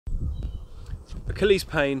Achilles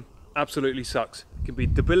pain absolutely sucks. It can be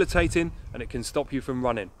debilitating and it can stop you from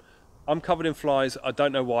running. I'm covered in flies, I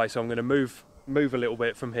don't know why, so I'm going to move a little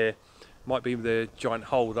bit from here. Might be the giant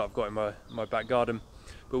hole that I've got in my back garden.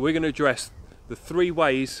 But we're going to address the 3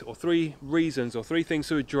 ways or 3 reasons or 3 things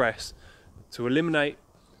to address to eliminate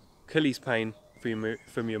Achilles pain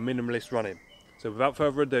from your minimalist running. So without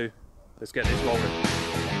further ado, let's get this rolling.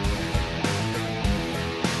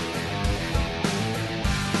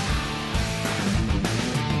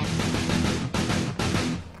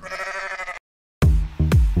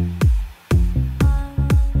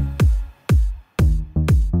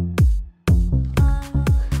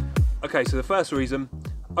 Okay, so the first reason,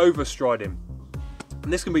 overstriding.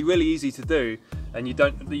 And this can be really easy to do, and you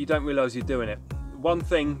don't realise you're doing it. One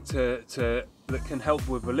thing that can help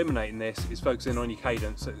with eliminating this is focusing on your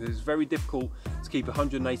cadence. It's very difficult to keep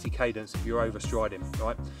 180 cadence if you're overstriding,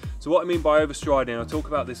 right? So what I mean by overstriding, I talk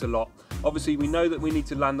about this a lot. Obviously, we know that we need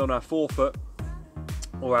to land on our forefoot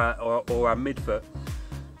or our midfoot,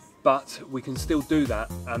 but we can still do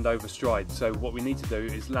that and overstride. So what we need to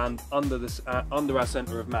do is land under our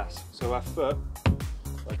centre of mass. So our foot,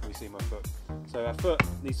 where can we see my foot? So our foot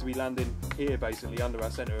needs to be landing here, basically under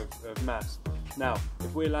our centre of mass. Now,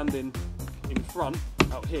 if we're landing in front,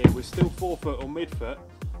 out here, we're still forefoot or midfoot,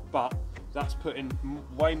 but that's putting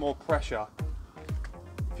way more pressure,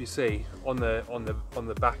 if you see, on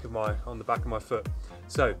the back of my foot.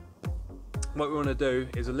 So what we want to do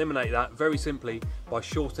is eliminate that very simply by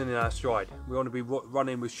shortening our stride. We want to be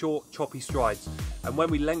running with short, choppy strides. And when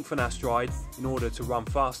we lengthen our stride in order to run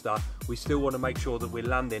faster, we still want to make sure that we're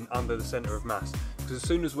landing under the centre of mass. Because as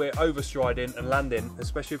soon as we're overstriding and landing,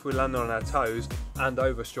 especially if we're landing on our toes and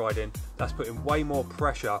overstriding, that's putting way more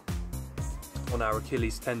pressure on our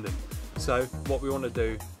Achilles tendon. So what we want to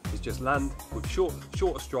do is just land with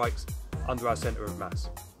shorter strikes under our centre of mass.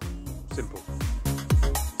 Simple.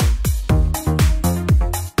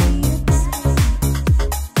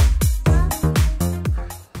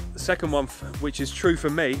 Second one, which is true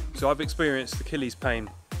for me, so I've experienced Achilles pain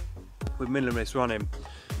with minimalist running,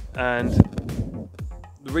 and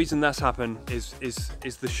the reason that's happened is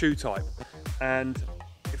the shoe type. And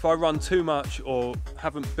if I run too much or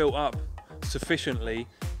haven't built up sufficiently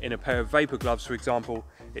in a pair of vapor gloves, for example,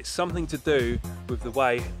 it's something to do with the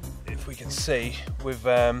way, if we can see, with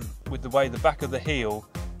the way the back of the heel,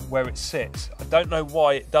 where it sits. I don't know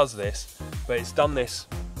why it does this, but it's done this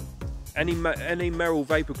any Merrell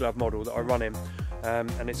vapor glove model that I run in,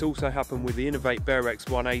 and it's also happened with the Innovate Barefoot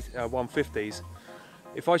 150s.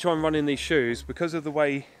 If I try and run in these shoes, because of the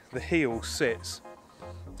way the heel sits,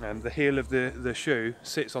 the heel of the shoe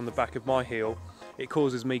sits on the back of my heel, it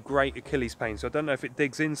causes me great Achilles pain. So I don't know if it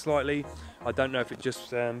digs in slightly, I don't know if it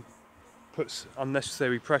just puts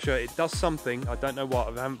unnecessary pressure. It does something, I don't know what,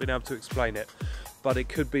 I haven't been able to explain it, but it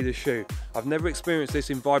could be the shoe. I've never experienced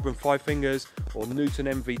this in Vibram 5 Fingers or Newton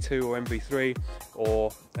MV2 or MV3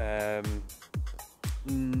 or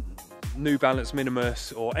New Balance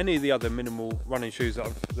Minimus or any of the other minimal running shoes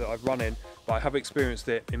that I've run in, but I have experienced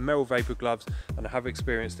it in Merrell vapor gloves, and I have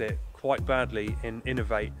experienced it quite badly in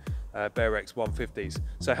Innovate Barefoot 150s.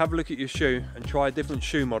 So have a look at your shoe and try a different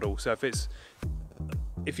shoe model. So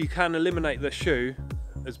if you can eliminate the shoe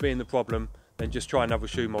as being the problem, then just try another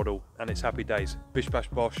shoe model and it's happy days. Bish bash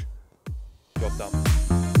bosh, job done.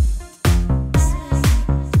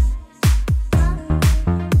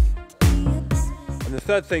 And the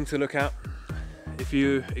third thing to look at, if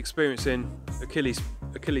you're experiencing Achilles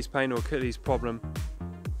pain or Achilles problem,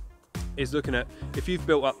 is looking at if you've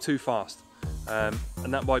built up too fast, and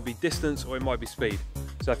that might be distance or it might be speed.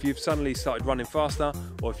 So if you've suddenly started running faster,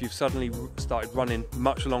 or if you've suddenly started running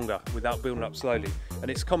much longer without building up slowly.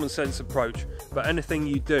 And it's a common sense approach, but anything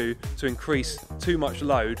you do to increase too much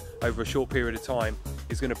load over a short period of time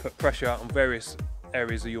is going to put pressure on various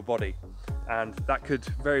areas of your body. And that could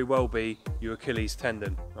very well be your Achilles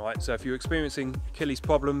tendon. All right? So if you're experiencing Achilles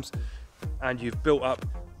problems and you've built up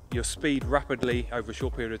your speed rapidly over a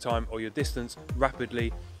short period of time, or your distance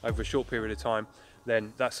rapidly over a short period of time,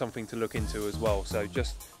 then that's something to look into as well. So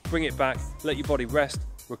just bring it back, let your body rest,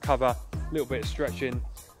 recover, a little bit of stretching,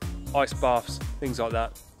 ice baths, things like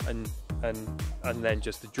that, and then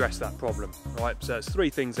just address that problem. All right, so it's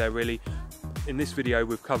 3 things there really. In this video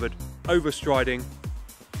we've covered overstriding,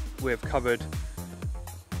 we've covered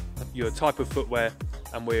your type of footwear,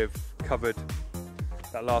 and we've covered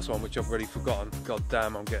that last one, which I've already forgotten. God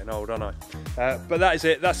damn, I'm getting old, aren't I? But that is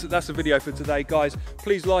it. That's the video for today, guys.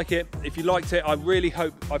 Please like it. If you liked it, I really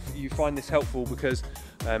hope you find this helpful, because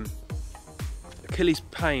if Achilles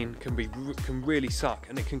pain can really suck,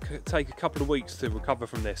 and it can take a couple of weeks to recover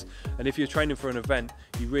from this. And if you're training for an event,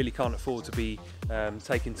 you really can't afford to be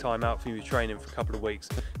taking time out from your training for a couple of weeks.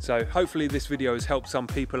 So hopefully this video has helped some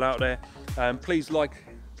people out there. Please like,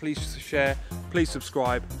 please share, please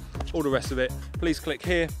subscribe, all the rest of it. Please click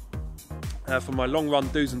here for my long run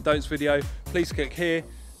do's and don'ts video. Please click here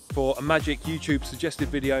for a magic YouTube suggested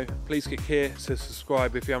video. Please click here to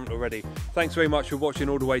subscribe if you haven't already. Thanks very much for watching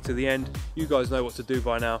all the way to the end. You guys know what to do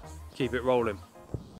by now. Keep it rolling.